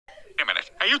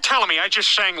Are you telling me I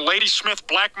just sang Ladysmith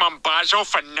Black Mambazo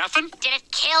for nothing? Did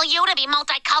it kill you to be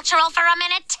multicultural for a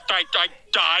minute? I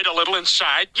died a little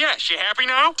inside. Yes, you happy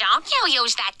now? Don't you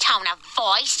use that tone of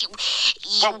voice, you...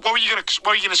 What were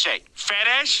you gonna say? Fat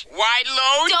ass? Wide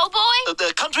load? Doughboy?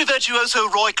 The country virtuoso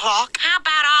Roy Clark. How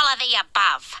about all of the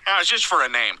above? How's this for a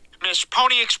name? Miss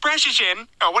Pony Express is in.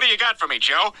 Oh, what do you got for me,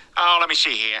 Joe? Oh, let me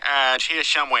see here. It's here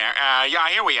somewhere. Yeah,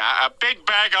 here we are. A big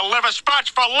bag of liver spots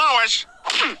for Lois.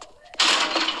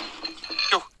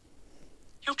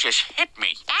 You just hit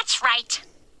me. That's right.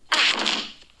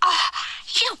 Oh,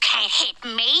 you can't hit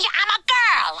me. I'm a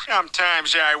girl.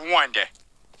 Sometimes I wonder.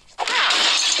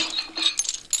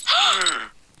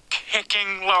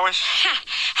 Kicking, Lois?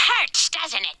 Hurts,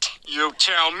 doesn't it? You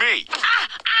tell me.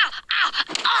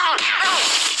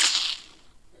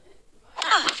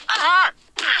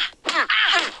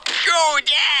 Go,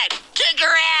 Dad! Kick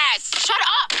her ass! Shut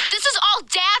up! This is all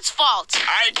Dad's fault.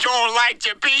 I don't like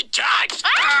to be touched!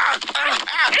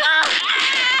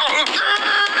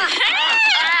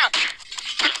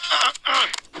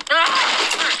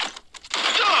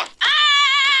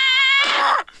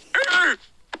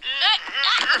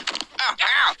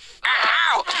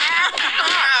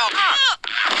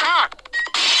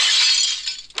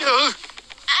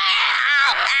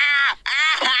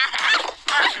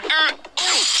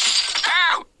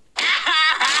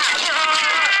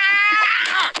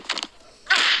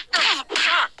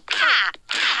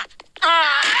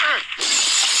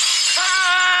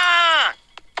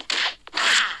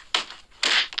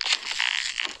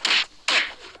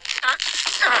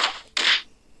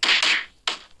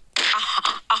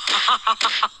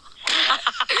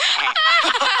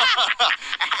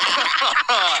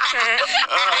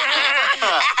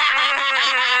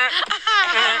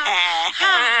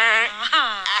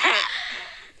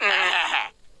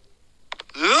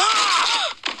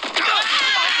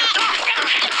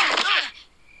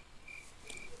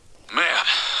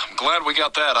 Glad we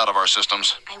got that out of our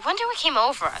systems. I wonder what came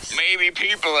over us. Maybe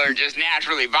people are just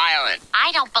naturally violent.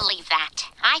 I don't believe that.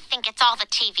 I think it's all the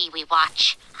TV we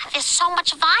watch. There's so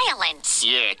much violence.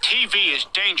 Yeah, TV is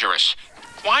dangerous.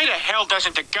 Why the hell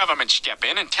doesn't the government step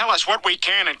in and tell us what we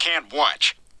can and can't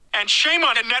watch? And shame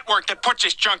on the network that puts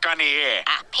this junk on the air.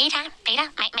 Peter,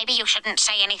 maybe you shouldn't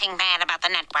say anything bad about the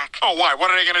network. Oh, why?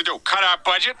 What are they going to do? Cut our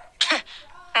budget? I'm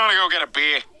going to go get a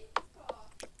beer.